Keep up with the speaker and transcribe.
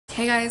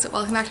Hey guys,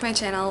 welcome back to my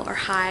channel, or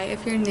hi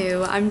if you're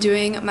new. I'm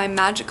doing my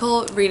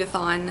magical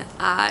readathon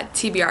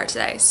TBR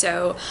today,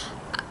 so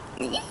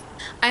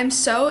I'm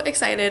so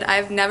excited.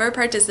 I've never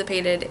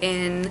participated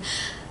in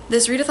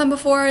this readathon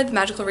before. The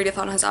magical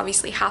readathon has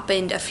obviously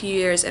happened a few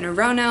years in a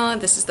row now.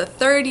 This is the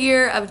third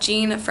year of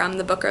Jean from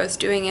the O.W.Ls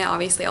doing it.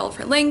 Obviously all of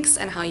her links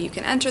and how you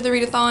can enter the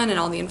readathon and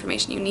all the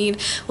information you need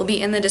will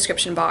be in the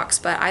description box,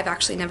 but I've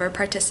actually never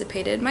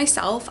participated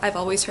myself. I've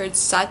always heard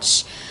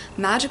such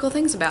magical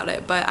things about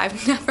it, but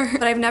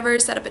I've never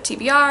set up a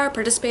TBR,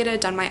 participated,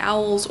 done my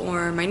owls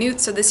or my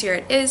newts. So this year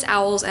it is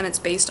owls, and it's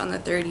based on the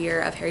third year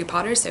of Harry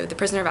Potter, so The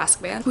Prisoner of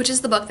Azkaban, which is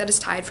the book that is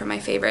tied for my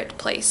favorite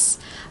place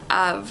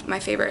of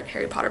my favorite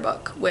Harry Potter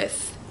book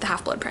with the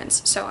Half-Blood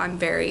Prince. So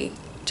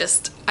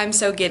I'm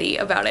so giddy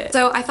about it.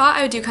 So I thought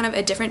I would do kind of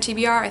a different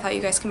TBR. I thought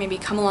you guys could maybe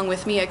come along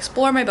with me,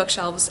 explore my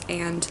bookshelves,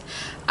 and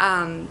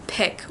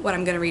pick what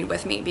I'm gonna read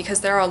with me,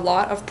 because there are a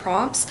lot of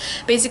prompts.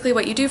 Basically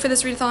what you do for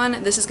this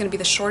readathon, this is gonna be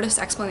the shortest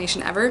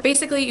explanation ever.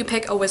 Basically you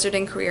pick a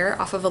wizarding career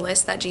off of a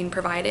list that Jean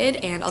provided,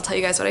 and I'll tell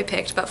you guys what I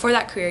picked, but for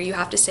that career you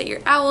have to sit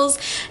your owls,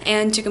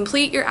 and to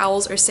complete your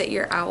owls or sit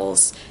your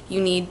owls, you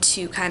need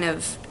to kind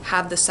of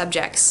have the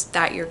subjects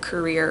that your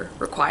career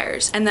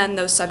requires, and then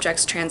those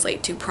subjects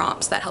translate to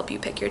prompts that help you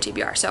pick your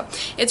TBR. So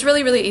it's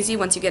really easy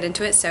once you get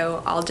into it,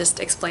 so I'll just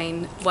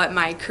explain what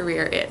my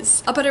career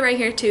is. I'll put it right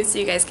here too so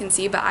you guys can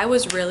see, but I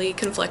was really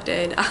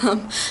conflicted.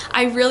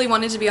 I really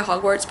wanted to be a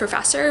Hogwarts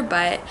professor,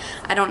 but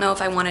I don't know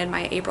if I wanted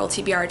my April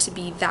TBR to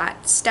be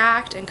that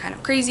stacked and kind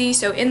of crazy,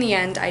 so in the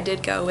end I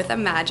did go with a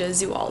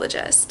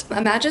Magizoologist.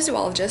 A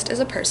Magizoologist is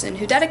a person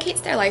who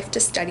dedicates their life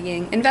to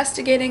studying,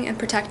 investigating, and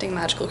protecting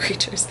magical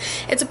creatures.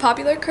 It's a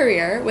popular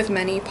career with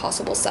many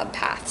possible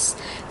subpaths.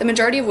 The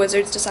majority of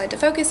wizards decide to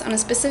focus on a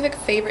specific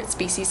favorite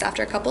species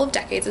after a couple of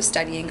decades of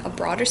studying a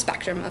broader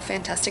spectrum of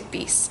fantastic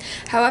beasts.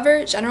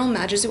 However, general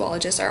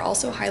Magizoologists are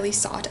also highly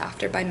sought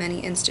after by many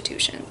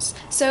institutions.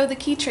 So the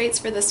key traits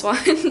for this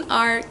one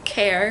are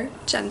care,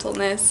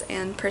 gentleness,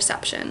 and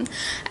perception.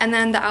 And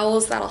then the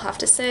owls that'll have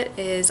to sit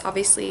is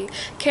obviously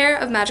care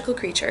of magical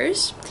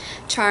creatures,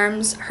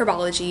 charms,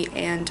 herbology,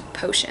 and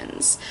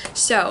potions.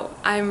 So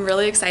I'm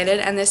really excited,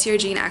 and this year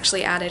Jean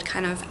actually added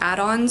kind of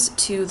add-ons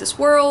to this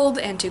world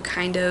and to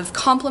kind of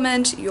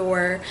complement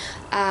your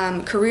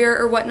career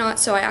or whatnot,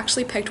 so I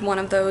actually picked one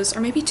of those,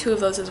 or maybe two of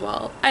those as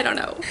well. I don't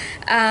know.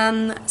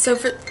 So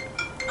for...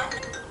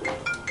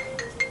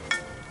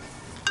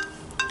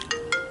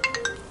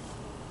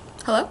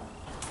 Hello?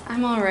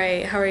 I'm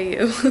alright, how are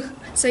you?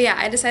 So yeah,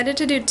 I decided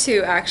to do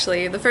two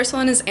actually. The first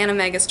one is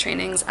Animagus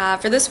trainings.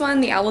 For this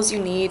one, the owls you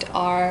need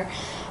are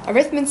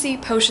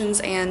arithmancy, potions,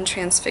 and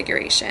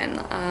transfiguration.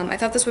 I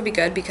thought this would be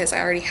good because I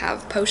already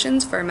have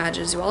potions for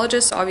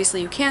Magizoologist, so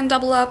obviously you can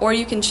double up, or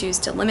you can choose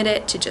to limit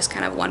it to just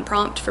kind of one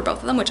prompt for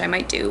both of them, which I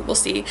might do, we'll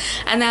see.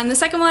 And then the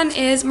second one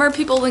is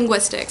Merpeople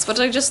linguistics, which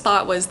I just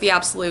thought was the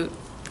absolute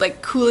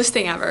coolest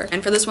thing ever.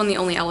 And for this one, the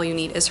only owl you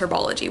need is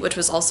herbology, which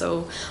was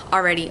also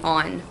already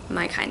on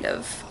my kind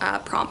of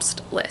prompts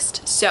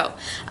list. So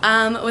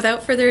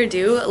without further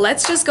ado,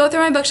 let's just go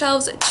through my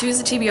bookshelves, choose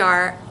a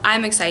TBR.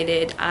 I'm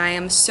excited. I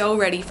am so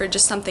ready for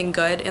just something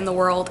good in the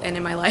world and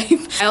in my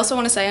life. I also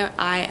want to say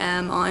I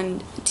am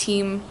on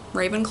Team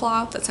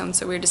Ravenclaw. That sounds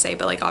so weird to say,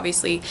 but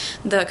obviously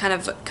the kind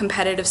of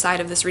competitive side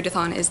of this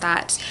readathon is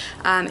that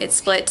it's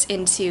split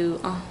into,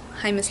 oh,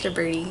 hi Mr.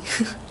 Birdie,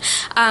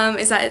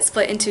 is that it's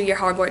split into your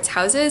Hogwarts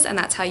houses, and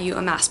that's how you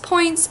amass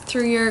points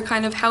through your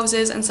kind of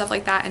houses and stuff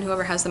like that, and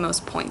whoever has the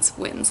most points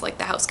wins, like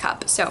the house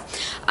cup. So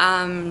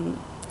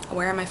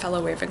where are my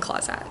fellow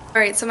Ravenclaws at?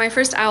 Alright, so my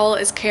first owl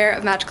is care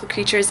of magical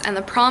creatures, and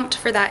the prompt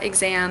for that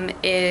exam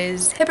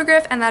is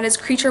hippogriff, and that is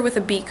creature with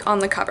a beak on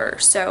the cover.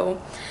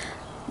 So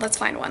let's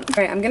find one.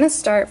 Alright, I'm gonna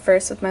start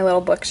first with my little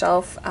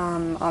bookshelf,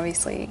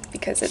 obviously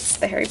because it's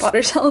the Harry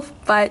Potter shelf,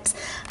 but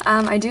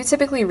I do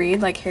typically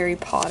read Harry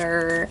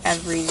Potter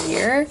every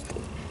year.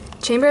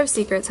 Chamber of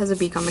Secrets has a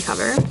beak on the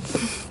cover,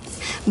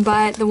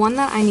 but the one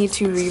that I need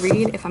to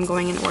reread if I'm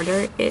going in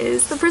order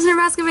is The Prisoner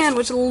of Azkaban,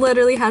 which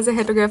literally has a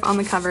hippogriff on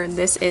the cover.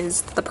 This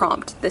is the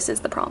prompt. This is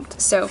the prompt.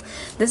 So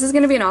this is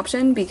gonna be an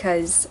option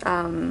because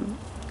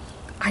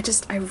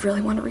I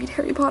really want to read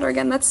Harry Potter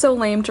again. That's so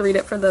lame to read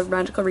it for the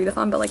magical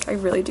readathon, but I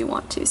really do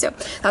want to. So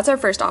that's our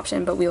first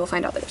option, but we will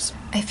find others.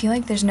 I feel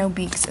like there's no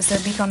beaks. Is there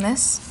a beak on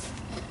this?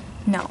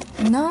 No.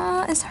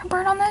 No, is there a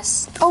bird on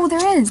this? Oh,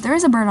 there is. There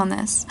is a bird on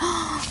this.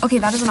 Okay,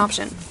 that is an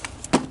option.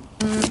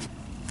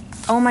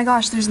 Oh my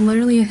gosh, there's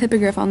literally a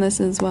hippogriff on this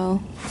as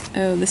well.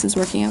 Oh, this is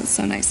working out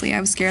so nicely.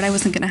 I was scared I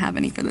wasn't going to have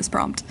any for this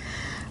prompt.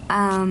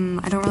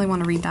 I don't really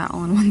want to read that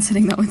all in one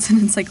sitting, though. It's an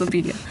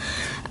encyclopedia.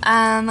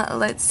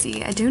 Let's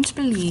see. I don't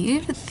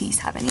believe these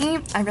have any.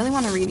 I really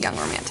want to read Young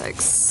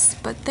Romantics,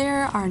 but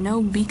there are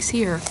no beaks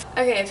here.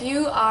 Okay, if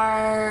you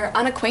are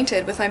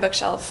unacquainted with my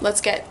bookshelf, let's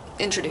get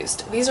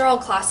introduced. These are all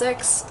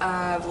classics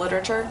of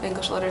literature,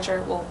 English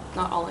literature. Well,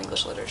 not all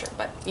English literature,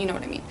 but you know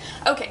what I mean.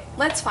 Okay,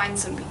 let's find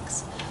some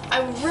beaks.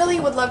 I really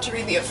would love to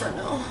read the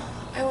Inferno.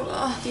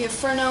 The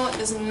Inferno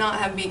does not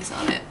have beaks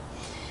on it.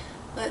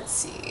 Let's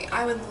see.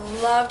 I would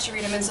love to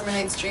read A Midsummer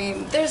Night's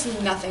Dream. There's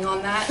nothing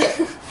on that.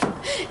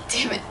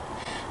 Damn it.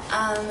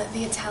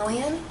 The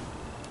Italian?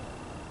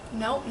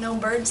 Nope, no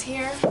birds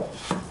here.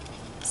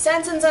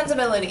 Sense and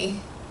Sensibility.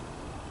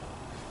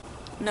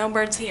 No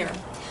birds here.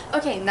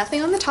 Okay,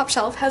 nothing on the top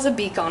shelf has a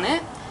beak on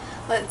it.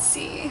 Let's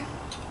see.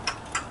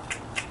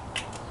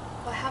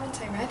 What haven't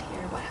I read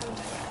here? What haven't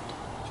I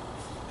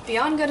read?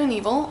 Beyond Good and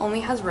Evil only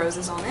has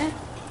roses on it,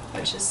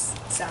 which is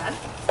sad.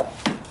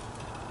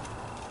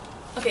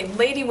 Okay,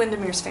 Lady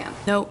Windermere's Fan.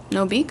 No,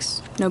 no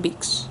beaks? No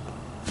beaks.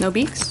 No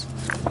beaks?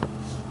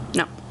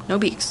 No, no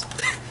beaks.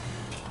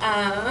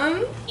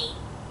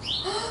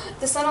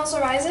 The Sun Also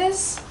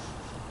Rises?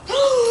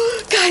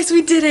 Guys,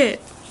 we did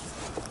it!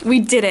 We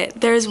did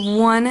it. There's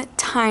one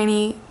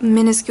tiny,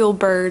 minuscule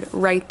bird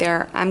right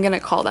there. I'm gonna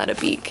call that a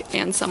beak,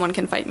 and someone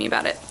can fight me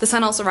about it. The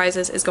Sun Also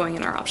Rises is going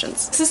in our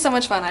options. This is so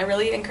much fun. I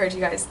really encourage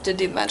you guys to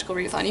do the magical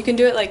readathon. You can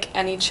do it like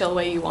any chill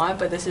way you want,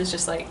 but this is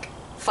just like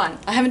fun.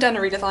 I haven't done a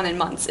readathon in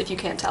months, if you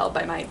can't tell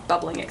by my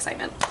bubbling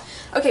excitement.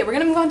 Okay, we're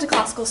gonna move on to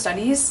classical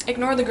studies.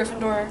 Ignore the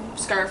Gryffindor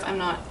scarf. I'm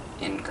not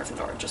in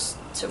Gryffindor, just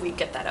so we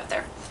get that out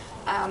there.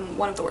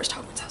 One of the worst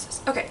Hogwarts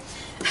houses. Okay,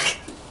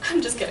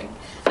 I'm just kidding.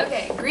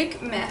 Okay,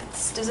 Greek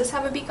myths. Does this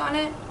have a beak on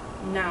it?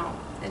 No,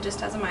 it just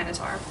has a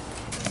minotaur.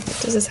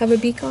 Does this have a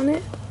beak on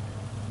it?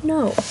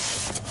 No.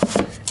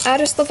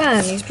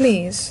 Aristophanes,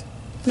 please.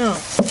 No.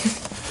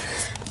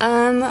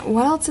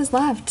 What else is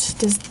left?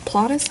 Does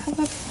Plautus have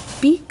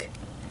a beak?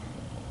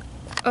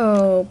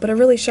 Oh, but a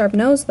really sharp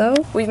nose, though.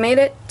 We've made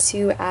it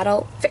to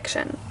adult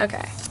fiction.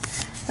 Okay,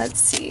 let's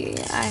see.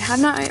 I have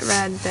not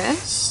read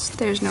this.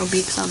 There's no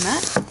beaks on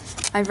that.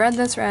 I've read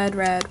this. Read.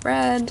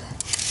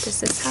 Does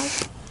this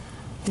have?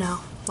 No.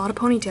 A lot of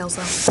ponytails,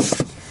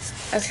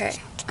 though. Okay.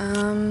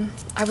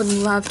 I would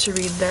love to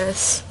read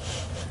this.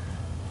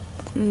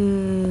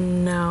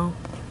 No.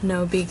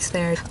 No beaks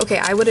there. Okay,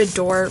 I would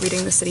adore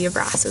reading The City of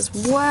Brass as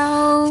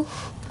well.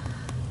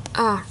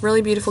 Ah,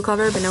 really beautiful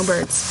cover, but no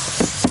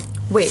birds.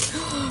 Wait.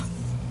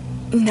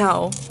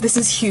 No. This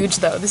is huge,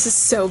 though. This is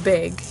so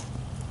big.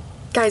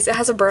 Guys, it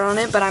has a bird on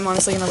it, but I'm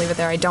honestly gonna leave it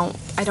there. I don't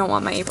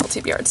want my April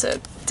TBR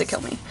to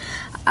kill me.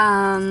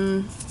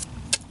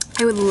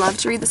 I would love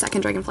to read The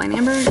Second Dragonfly in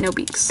Amber. No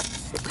beaks.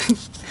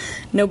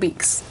 No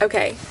beaks.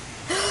 Okay.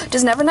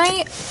 Does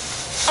Nevernight?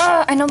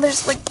 I know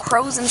there's like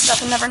crows and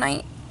stuff in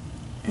Nevernight.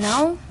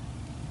 No?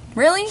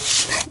 Really?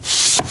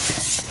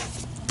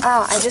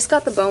 Oh, I just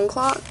got the bone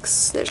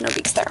clocks. There's no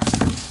beaks there.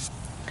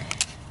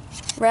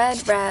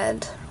 Red.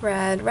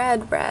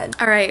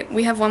 Alright,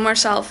 we have one more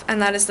shelf,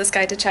 and that is this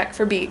guide to check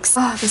for beaks.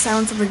 Oh, The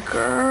Silence of the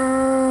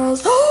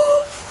Girls.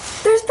 Oh,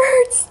 there's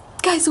birds!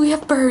 Guys, we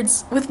have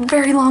birds with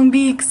very long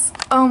beaks.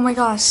 Oh my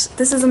gosh,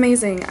 this is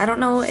amazing. I don't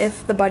know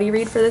if the buddy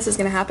read for this is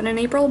gonna happen in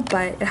April,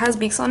 but it has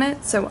beaks on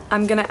it, so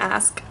I'm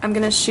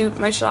gonna shoot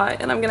my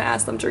shot, and I'm gonna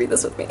ask them to read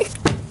this with me.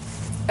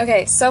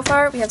 Okay, so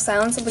far we have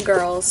Silence of the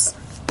Girls,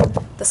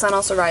 The Sun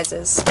Also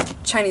Rises,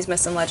 Chinese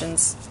Myths and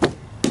Legends,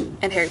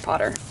 and Harry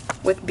Potter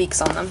with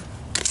beaks on them.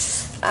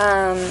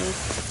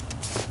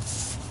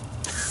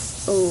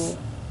 Ooh.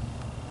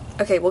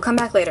 Okay, we'll come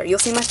back later. You'll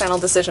see my final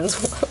decisions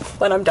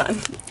when I'm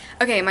done.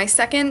 Okay, my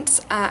second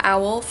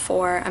owl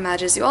for a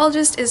Magi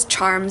Zoologist is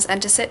Charms,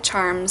 and to sit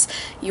Charms,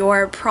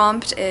 your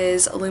prompt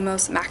is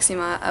Lumos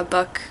Maxima, a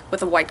book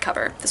with a white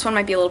cover. This one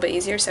might be a little bit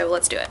easier, so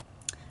let's do it.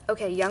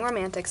 Okay, Young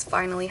Romantics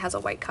finally has a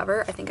white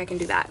cover. I think I can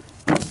do that.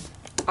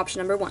 Option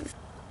number 1.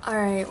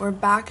 Alright, we're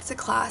back to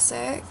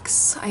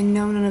classics. I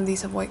know none of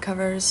these have white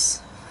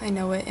covers. I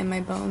know it in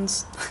my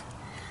bones.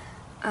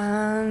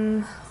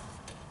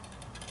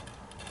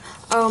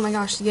 Oh my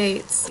gosh,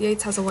 Yates.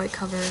 Yates has a white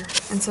cover,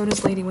 and so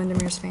does Lady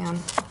Windermere's Fan.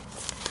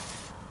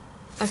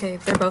 Okay,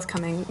 they're both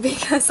coming,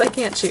 because I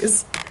can't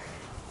choose.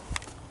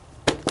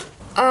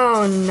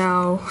 Oh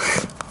no.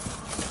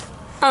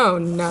 Oh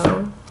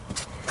no.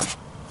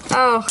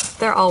 Oh,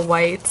 they're all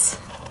white.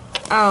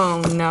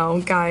 Oh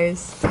no,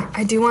 guys.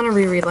 I do want to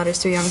reread Letters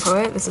to a Young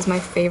Poet. This is my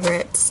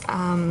favorite,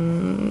 I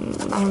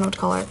don't know what to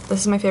call it.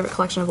 This is my favorite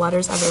collection of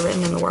letters ever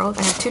written in the world.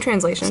 I have 2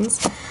 translations.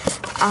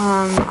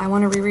 I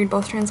want to reread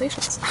both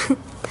translations.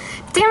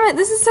 Damn it,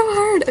 this is so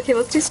hard. Okay,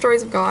 let's do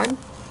Stories of God.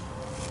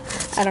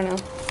 I don't know.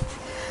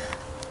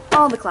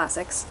 All the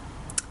classics.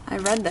 I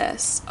read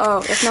this. Oh,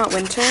 If Not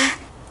Winter.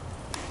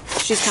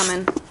 She's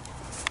coming.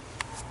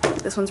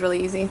 This one's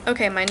really easy.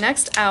 Okay, my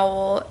next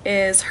owl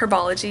is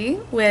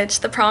Herbology, which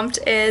the prompt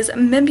is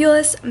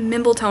Mimbulus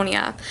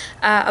Mimbletonia,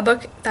 a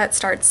book that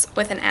starts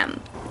with an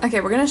M.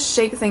 Okay, we're gonna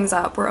shake things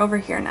up. We're over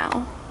here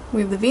now.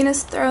 We have the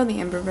Venus Throw, the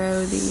Amber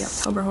Row, the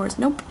October Horse.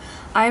 Nope.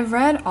 I've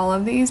read all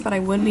of these, but I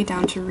would be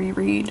down to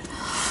reread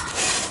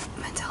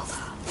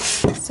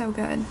Matilda. So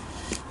good.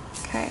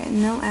 Okay,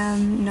 no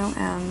M, no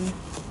M.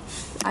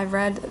 I've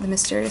read The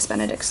Mysterious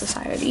Benedict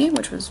Society,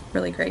 which was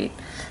really great.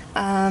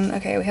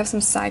 Okay, we have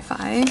some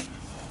sci-fi.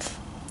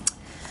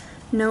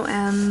 No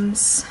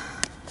M's,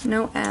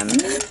 no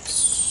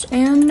M's,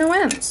 and no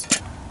M's.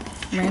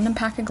 Random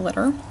Pack of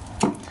Glitter.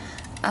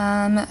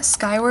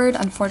 Skyward,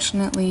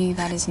 unfortunately,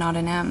 that is not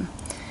an M.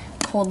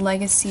 Untold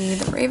Legacy,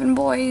 The Raven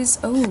Boys.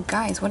 Oh,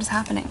 guys, what is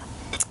happening?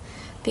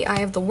 The Eye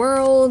of the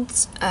World,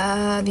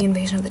 The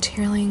Invasion of the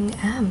Tearling,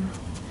 M.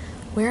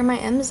 Where are my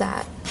M's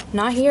at?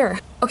 Not here.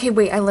 Okay,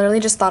 wait, I literally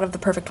just thought of the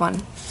perfect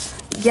one.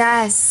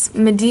 Yes,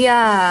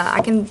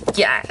 Medea.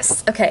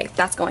 Yes. Okay,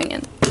 that's going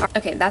in.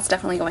 Okay, that's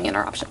definitely going in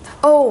our option.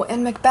 Oh,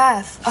 and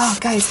Macbeth. Oh,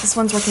 guys, this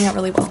one's working out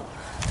really well.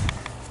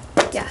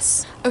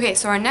 Yes. Okay,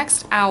 so our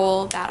next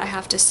owl that I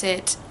have to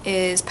sit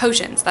is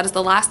Potions. That is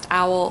the last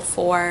owl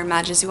for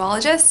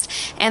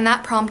Magizoologist, and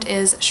that prompt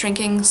is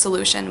Shrinking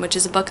Solution, which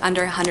is a book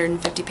under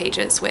 150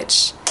 pages,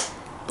 which,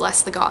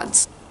 bless the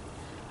gods.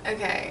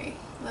 Okay,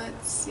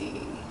 let's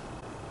see.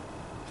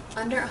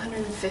 Under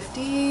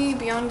 150,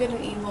 Beyond Good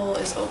and Evil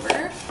is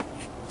over.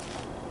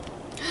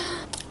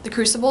 The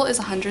Crucible is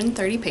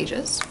 130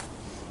 pages.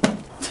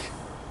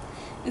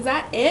 Is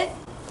that it?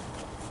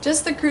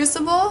 Just The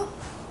Crucible?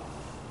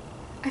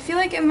 I feel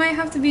like it might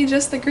have to be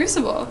just The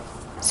Crucible.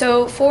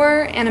 So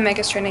for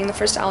Animagus training, the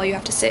first owl you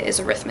have to sit is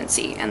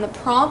Arithmancy, and the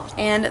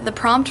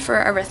prompt for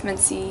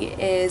Arithmancy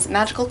is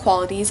magical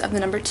qualities of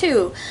the number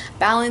 2,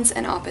 balance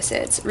and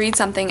opposites. Read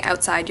something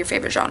outside your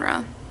favorite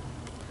genre.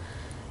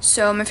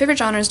 So my favorite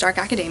genre is dark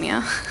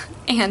academia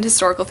and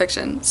historical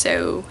fiction,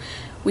 so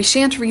we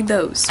shan't read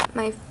those.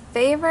 My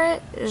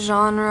favorite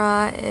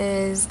genre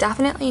is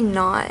definitely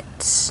not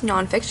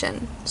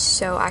nonfiction,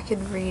 so I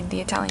could read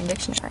the Italian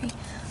dictionary.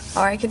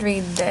 Or I could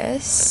read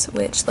this,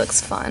 which looks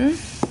fun.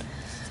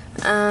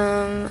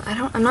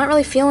 I'm not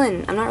really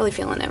feeling it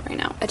right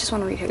now. I just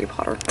want to read Harry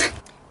Potter.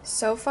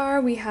 So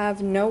far we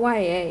have no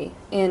YA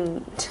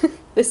in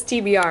this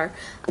TBR,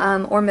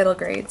 or middle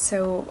grade,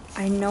 so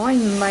I know I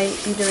might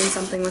be doing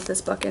something with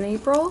this book in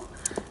April.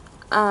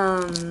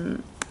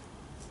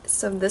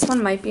 So this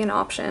one might be an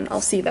option.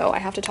 I'll see though. I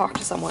have to talk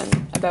to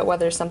someone about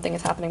whether something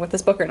is happening with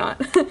this book or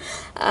not.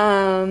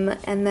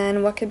 And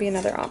then what could be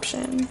another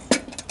option?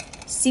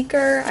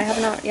 Seeker, I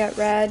have not yet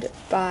read,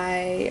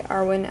 by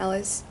Arwen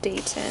Ellis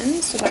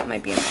Dayton, so that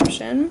might be an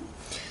option.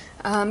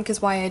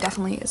 Because YA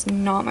definitely is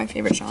not my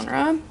favorite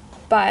genre.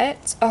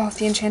 But, oh,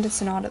 The Enchanted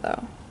Sonata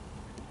though.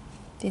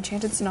 The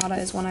Enchanted Sonata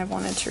is one I've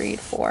wanted to read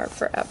for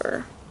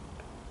forever.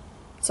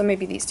 So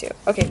maybe these two.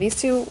 Okay, these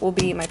two will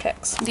be my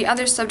picks. The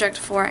other subject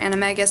for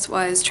Animagus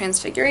was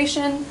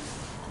Transfiguration,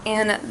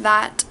 and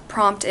that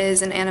prompt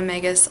is an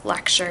Animagus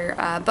lecture,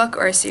 book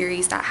or a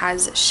series that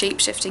has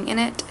shape-shifting in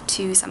it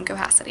to some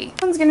capacity.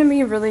 This one's gonna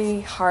be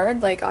really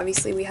hard. Like,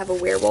 obviously we have a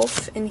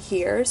werewolf in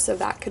here, so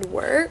that could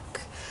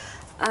work.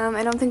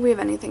 I don't think we have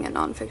anything in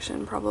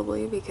nonfiction,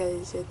 probably,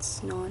 because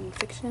it's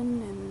nonfiction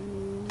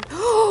and...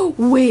 Oh,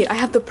 wait, I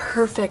have the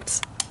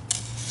perfect...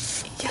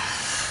 Yeah,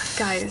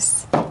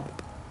 guys.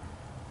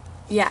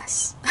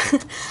 Yes.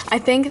 I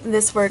think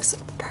this works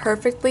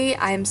perfectly.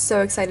 I am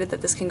so excited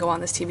that this can go on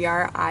this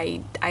TBR.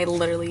 I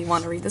literally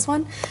want to read this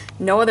one.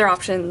 No other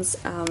options.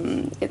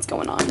 It's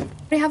going on. I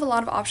already have a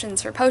lot of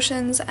options for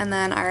potions, and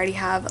then I already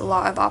have a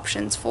lot of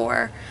options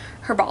for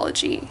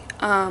herbology,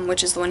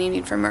 which is the one you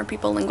need for Mer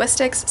People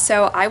Linguistics.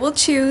 So I will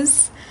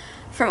choose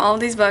from all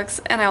of these books,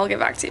 and I will get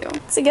back to you.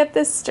 To get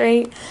this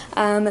straight,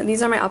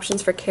 these are my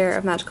options for Care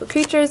of Magical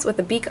Creatures with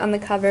a beak on the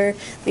cover.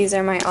 These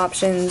are my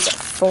options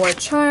for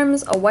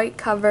Charms, a white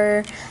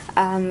cover.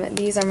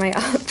 These are my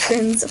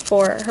options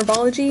for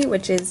Herbology,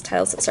 which is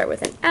titles that start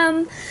with an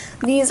M.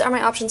 These are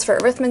my options for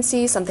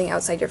Arithmancy, something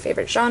outside your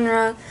favorite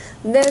genre.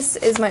 This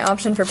is my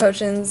option for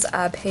Potions,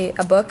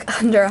 a book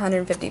under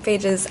 150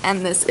 pages,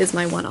 and this is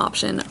my one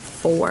option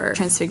for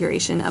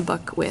Transfiguration, a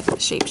book with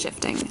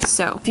shape-shifting.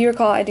 So, if you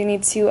recall, I do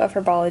need 2 of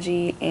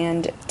Herbology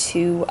and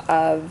 2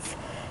 of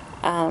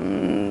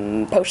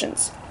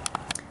Potions.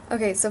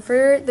 Okay, so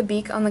for the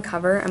beak on the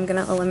cover, I'm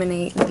gonna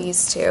eliminate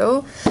these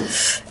 2,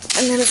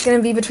 and then it's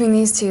gonna be between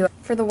these 2.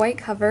 For the white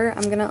cover,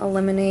 I'm gonna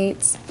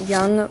eliminate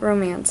Young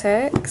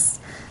Romantics.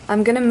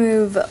 I'm gonna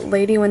move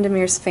Lady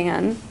Windermere's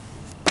Fan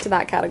to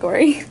that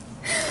category.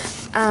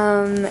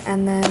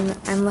 And then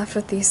I'm left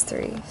with these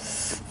 3.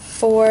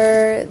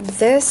 For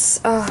this,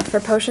 for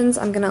Potions,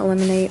 I'm gonna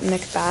eliminate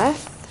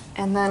Macbeth,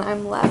 and then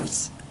I'm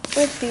left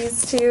with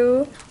these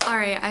 2.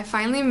 Alright, I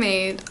finally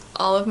made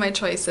all of my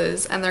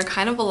choices, and they're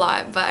kind of a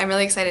lot, but I'm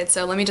really excited,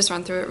 so let me just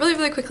run through it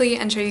really quickly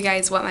and show you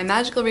guys what my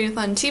magical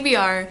readathon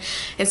TBR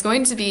is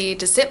going to be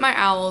to sit my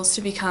owls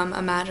to become a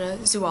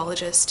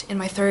Magizoologist in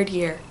my 3rd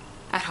year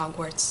at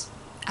Hogwarts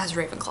as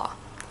Ravenclaw.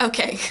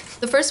 Okay,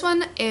 the first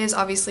one is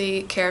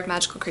obviously Care of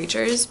Magical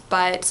Creatures,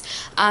 but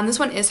this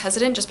one is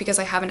hesitant just because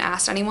I haven't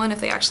asked anyone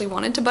if they actually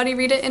wanted to buddy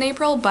read it in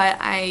April, but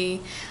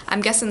I'm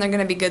guessing they're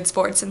gonna be good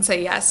sports and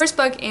say yes. First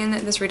book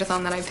in this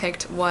readathon that I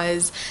picked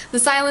was The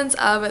Silence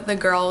of the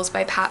Girls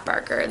by Pat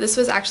Barker. This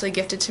was actually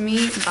gifted to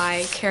me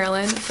by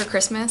Carolyn for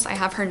Christmas. I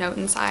have her note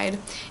inside.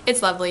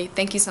 It's lovely.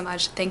 Thank you so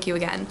much. Thank you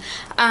again.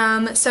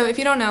 So if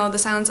you don't know, The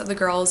Silence of the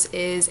Girls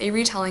is a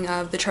retelling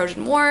of the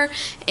Trojan War,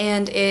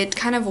 and it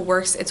kind of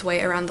works its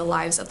way around around the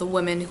lives of the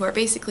women who are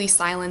basically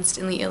silenced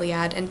in the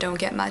Iliad and don't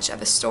get much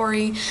of a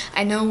story.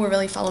 I know we're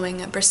really following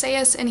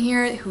Briseis in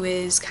here, who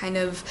is kind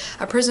of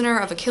a prisoner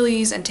of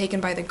Achilles and taken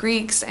by the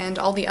Greeks, and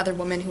all the other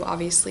women who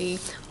obviously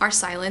are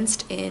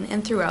silenced in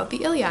and throughout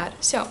the Iliad.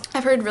 So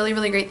I've heard really,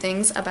 really great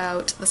things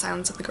about the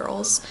silence of the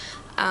girls.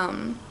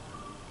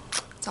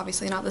 It's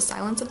obviously not the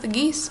silence of the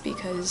geese,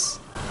 because...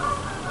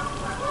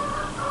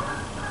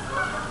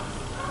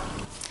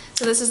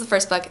 So this is the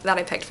first book that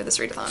I picked for this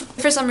readathon.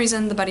 If for some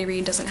reason the buddy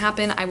read doesn't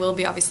happen, I will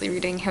be obviously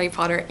reading Harry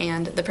Potter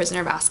and The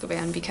Prisoner of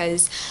Azkaban,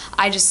 because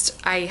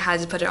I had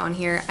to put it on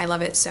here. I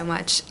love it so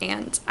much,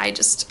 and I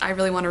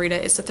really want to read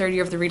it. It's the third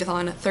year of the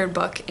readathon, third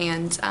book,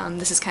 and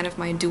this is kind of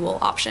my dual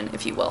option,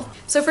 if you will.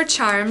 So for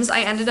charms,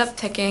 I ended up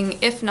picking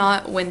If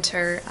Not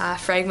Winter,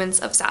 Fragments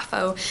of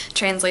Sappho,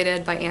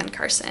 translated by Anne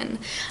Carson.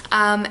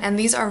 And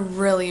these are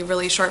really,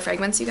 really short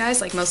fragments, you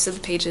guys. Like, most of the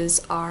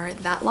pages are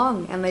that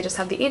long, and they just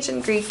have the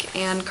ancient Greek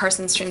and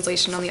Carson's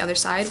translation on the other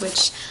side,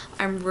 which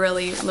I'm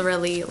really,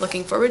 really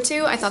looking forward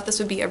to. I thought this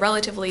would be a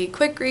relatively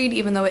quick read,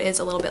 even though it is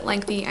a little bit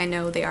lengthy. I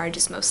know they are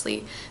just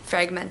mostly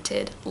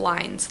fragmented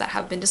lines that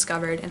have been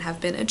discovered and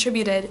have been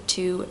attributed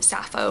to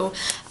Sappho,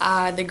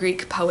 the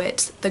Greek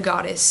poet, the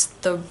goddess,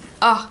 the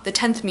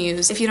 10th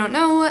muse. If you don't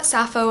know,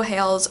 Sappho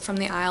hails from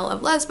the Isle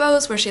of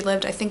Lesbos, where she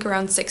lived, I think,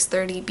 around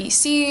 630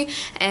 BC,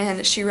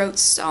 and she wrote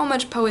so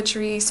much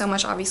poetry, so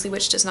much obviously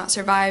which does not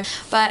survive,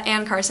 but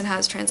Anne Carson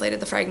has translated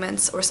the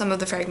fragments, or some of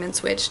the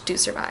fragments which do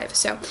survive.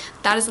 So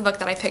that is the book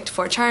that I picked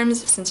for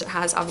charms, since it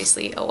has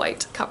obviously a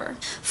white cover.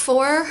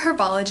 For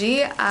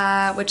herbology,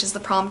 which is the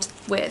prompt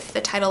with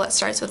the title that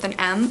starts with an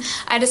M,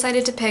 I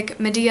decided to pick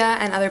Medea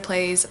and Other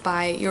Plays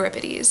by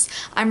Euripides.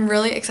 I'm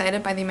really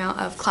excited by the amount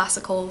of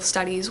classical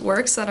studies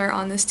works that are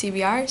on this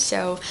TBR,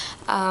 so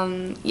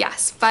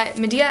yes. But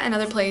Medea and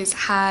Other Plays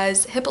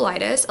has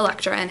Hippolytus,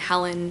 Electra, and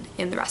Helen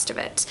in the rest of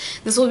it.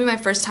 This will be my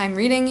first time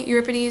reading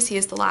Euripides. He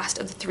is the last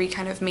of the three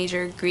kind of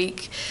major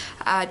Greek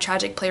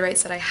tragic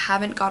playwrights that I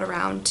haven't got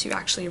around to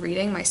actually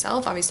reading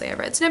myself. Obviously I've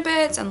read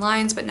snippets and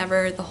lines, but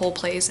never the whole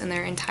plays in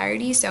their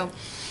entirety, so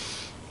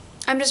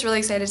I'm just really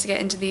excited to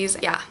get into these.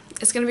 Yeah,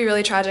 it's gonna be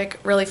really tragic,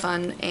 really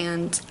fun,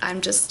 and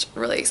I'm just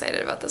really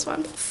excited about this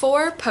one.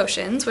 For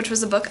Potions, which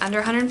was a book under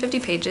 150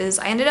 pages,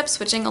 I ended up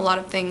switching a lot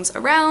of things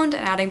around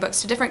and adding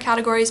books to different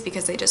categories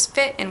because they just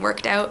fit and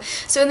worked out.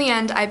 So in the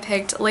end, I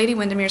picked Lady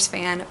Windermere's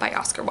Fan by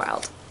Oscar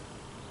Wilde.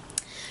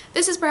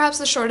 This is perhaps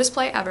the shortest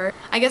play ever.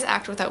 I guess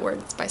Act Without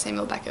Words by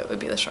Samuel Beckett would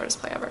be the shortest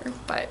play ever,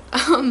 but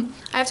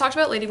I've talked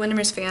about Lady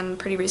Windermere's Fan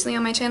pretty recently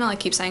on my channel. I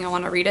keep saying I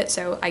want to read it,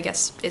 so I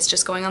guess it's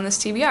just going on this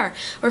TBR.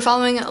 We're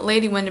following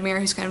Lady Windermere,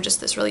 who's kind of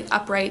just this really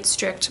upright,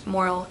 strict,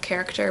 moral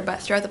character,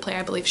 but throughout the play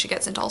I believe she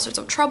gets into all sorts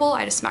of trouble.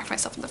 I just smacked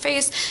myself in the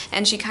face,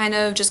 and she kind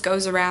of just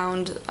goes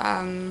around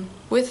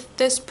with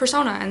this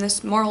persona and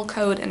this moral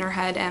code in her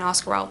head, and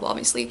Oscar Wilde will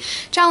obviously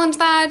challenge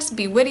that,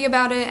 be witty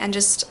about it, and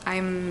just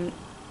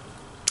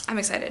I'm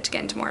excited to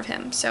get into more of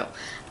him. So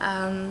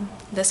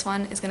this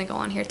one is going to go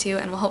on here too,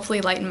 and will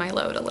hopefully lighten my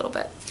load a little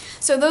bit.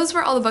 So those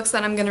were all the books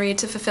that I'm going to read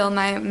to fulfill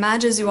my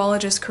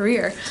Magizoologist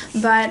career.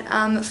 But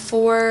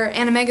for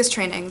Animega's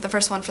training, the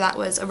first one for that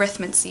was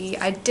Arithmancy.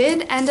 I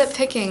did end up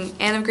picking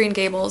Anne of Green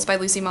Gables by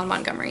Lucy Maud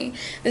Montgomery.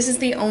 This is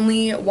the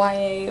only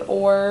YA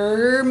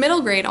or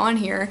middle grade on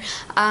here.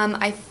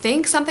 I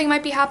think something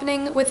might be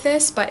happening with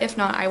this, but if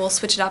not, I will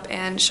switch it up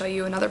and show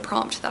you another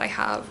prompt that I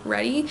have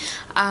ready.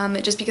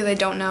 Just because I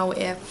don't know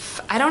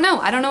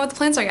what the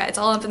plans are yet. It's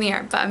all up in the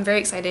air, but I'm very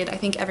excited. I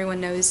think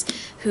everyone knows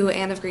who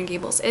Anne of Green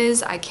Gables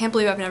is. I can't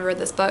believe I've never read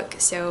this book,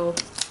 so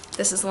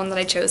this is the one that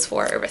I chose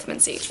for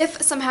Arithmancy.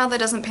 If somehow that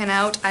doesn't pan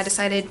out, I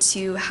decided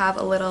to have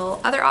a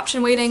little other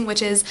option waiting,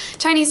 which is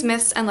Chinese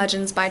Myths and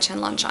Legends by Chen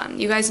Lanchan.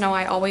 You guys know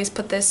I always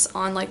put this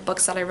on like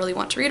books that I really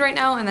want to read right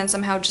now, and then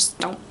somehow just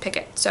don't pick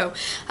it. So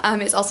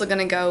it's also going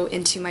to go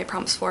into my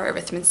prompts for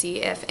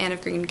Arithmancy if Anne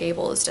of Green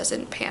Gables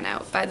doesn't pan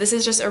out. But this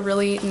is just a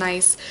really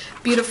nice,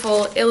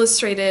 beautiful,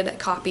 illustrated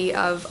copy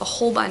of a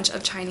whole bunch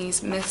of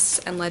Chinese myths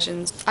and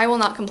legends. I will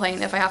not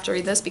complain if I have to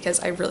read this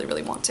because I really,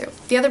 really want to.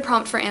 The other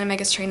prompt for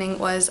Animega's training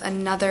was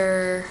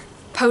another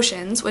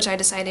Potions, which I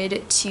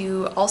decided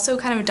to also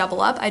kind of double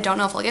up. I don't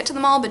know if I'll get to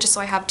them all, but just so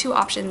I have two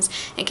options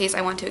in case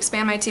I want to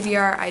expand my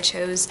TBR, I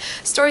chose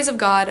Stories of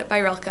God by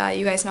Rilke.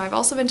 You guys know I've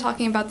also been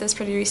talking about this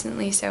pretty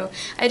recently, so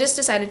I just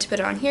decided to put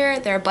it on here.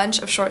 There are a bunch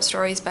of short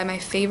stories by my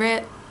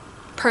favorite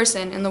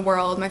person in the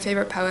world, my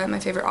favorite poet, my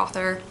favorite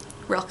author,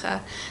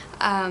 Rilke.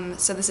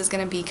 So this is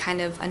going to be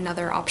kind of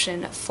another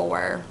option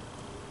for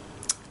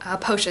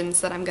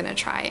Potions that I'm going to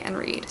try and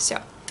read.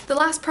 So the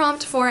last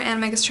prompt for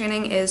Animega's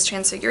training is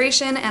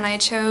Transfiguration, and I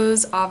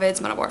chose Ovid's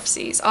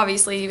Metamorphoses.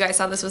 Obviously, you guys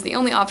saw this was the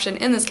only option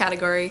in this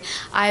category.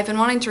 I've been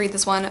wanting to read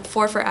this one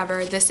for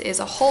forever. This is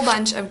a whole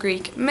bunch of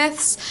Greek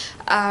myths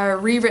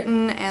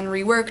rewritten and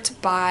reworked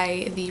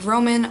by the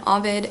Roman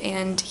Ovid,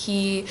 and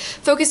he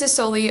focuses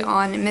solely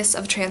on myths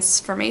of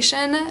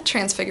transformation,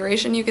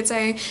 transfiguration you could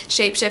say,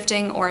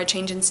 shape-shifting or a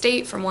change in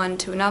state from one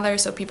to another,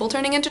 so people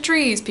turning into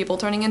trees, people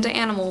turning into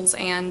animals,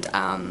 and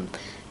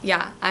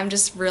yeah, I'm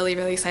just really,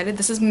 really excited.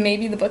 This is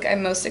maybe the book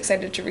I'm most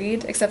excited to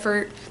read, except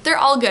for they're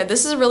all good.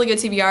 This is a really good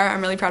TBR.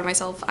 I'm really proud of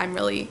myself. I'm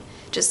really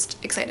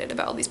just excited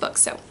about all these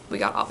books, so we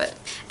got all of it.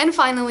 And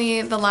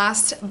finally, the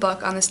last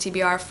book on this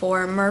TBR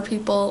for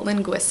Merpeople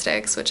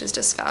Linguistics, which is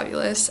just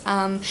fabulous,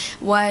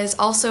 was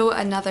also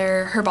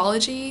another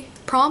herbology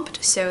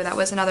prompt, so that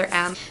was another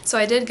M. So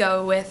I did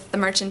go with The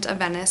Merchant of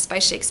Venice by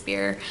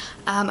Shakespeare.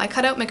 I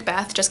cut out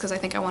Macbeth just because I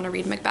think I want to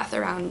read Macbeth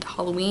around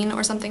Halloween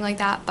or something like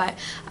that, but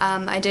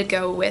I did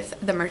go with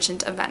The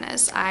Merchant of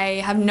Venice.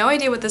 I have no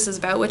idea what this is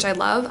about, which I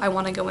love. I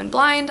want to go in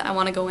blind. I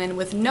want to go in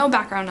with no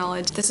background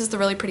knowledge. This is the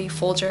really pretty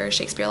Folger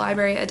Shakespeare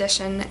Library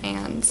edition,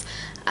 and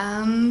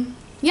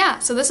yeah,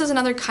 so this is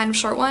another kind of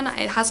short one.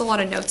 It has a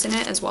lot of notes in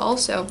it as well,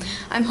 so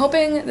I'm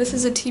hoping this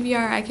is a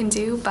TBR I can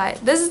do, but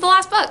this is the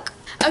last book.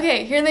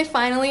 Okay, here they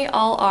finally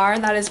all are.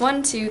 That is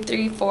 1, 2,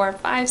 3, 4,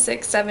 5,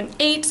 6, 7,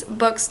 8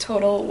 books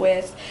total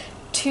with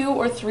 2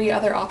 or 3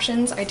 other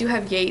options. I do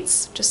have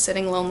Yeats just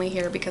sitting lonely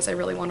here because I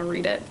really want to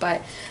read it,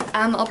 but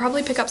I'll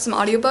probably pick up some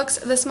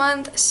audiobooks this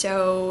month,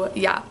 so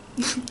yeah.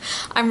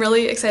 I'm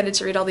really excited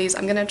to read all these.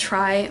 I'm gonna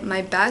try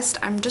my best.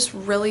 I'm just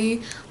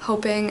really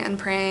hoping and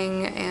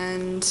praying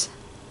and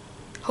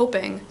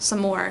hoping some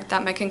more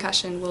that my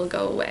concussion will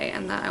go away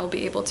and that I'll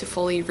be able to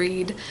fully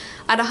read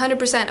at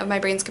 100% of my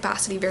brain's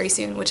capacity very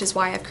soon, which is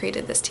why I've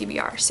created this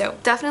TBR. So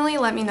definitely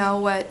let me know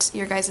what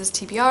your guys'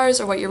 TBRs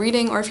or what you're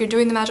reading, or if you're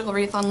doing the Magical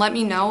Readathon, let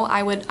me know.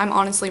 I'm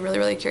honestly really,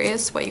 really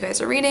curious what you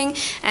guys are reading,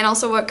 and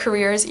also what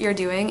careers you're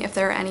doing, if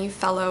there are any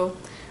fellow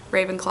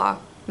Ravenclaw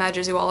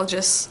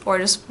Magizoologists or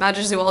just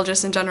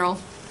Magizoologists in general.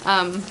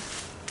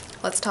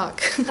 Let's talk.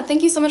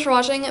 Thank you so much for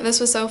watching. This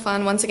was so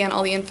fun. Once again,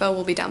 all the info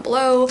will be down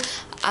below.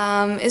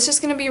 It's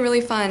just gonna be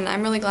really fun.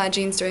 I'm really glad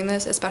Jean's doing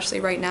this, especially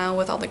right now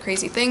with all the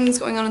crazy things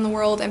going on in the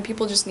world, and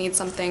people just need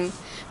something.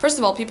 First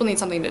of all, people need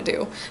something to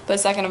do,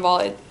 but second of all,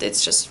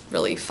 it's just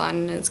really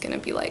fun, and it's gonna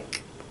be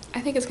like, I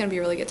think it's gonna be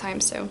a really good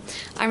time, so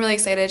I'm really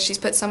excited. She's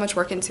put so much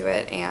work into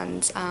it,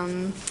 and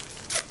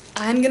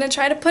I'm gonna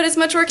try to put as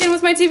much work in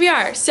with my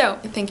TBR. So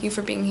thank you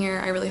for being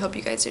here. I really hope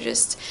you guys are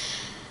just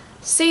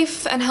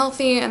safe and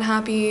healthy and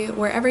happy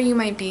wherever you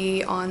might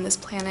be on this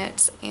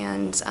planet,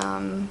 and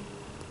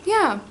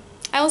yeah,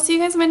 I will see you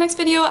guys in my next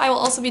video. I will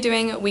also be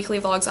doing weekly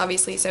vlogs,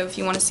 obviously, so if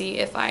you want to see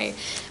if I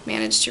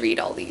manage to read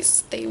all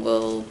these,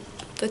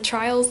 the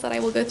trials that I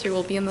will go through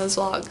will be in those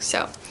vlogs.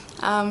 So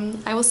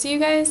I will see you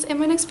guys in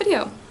my next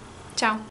video. Ciao.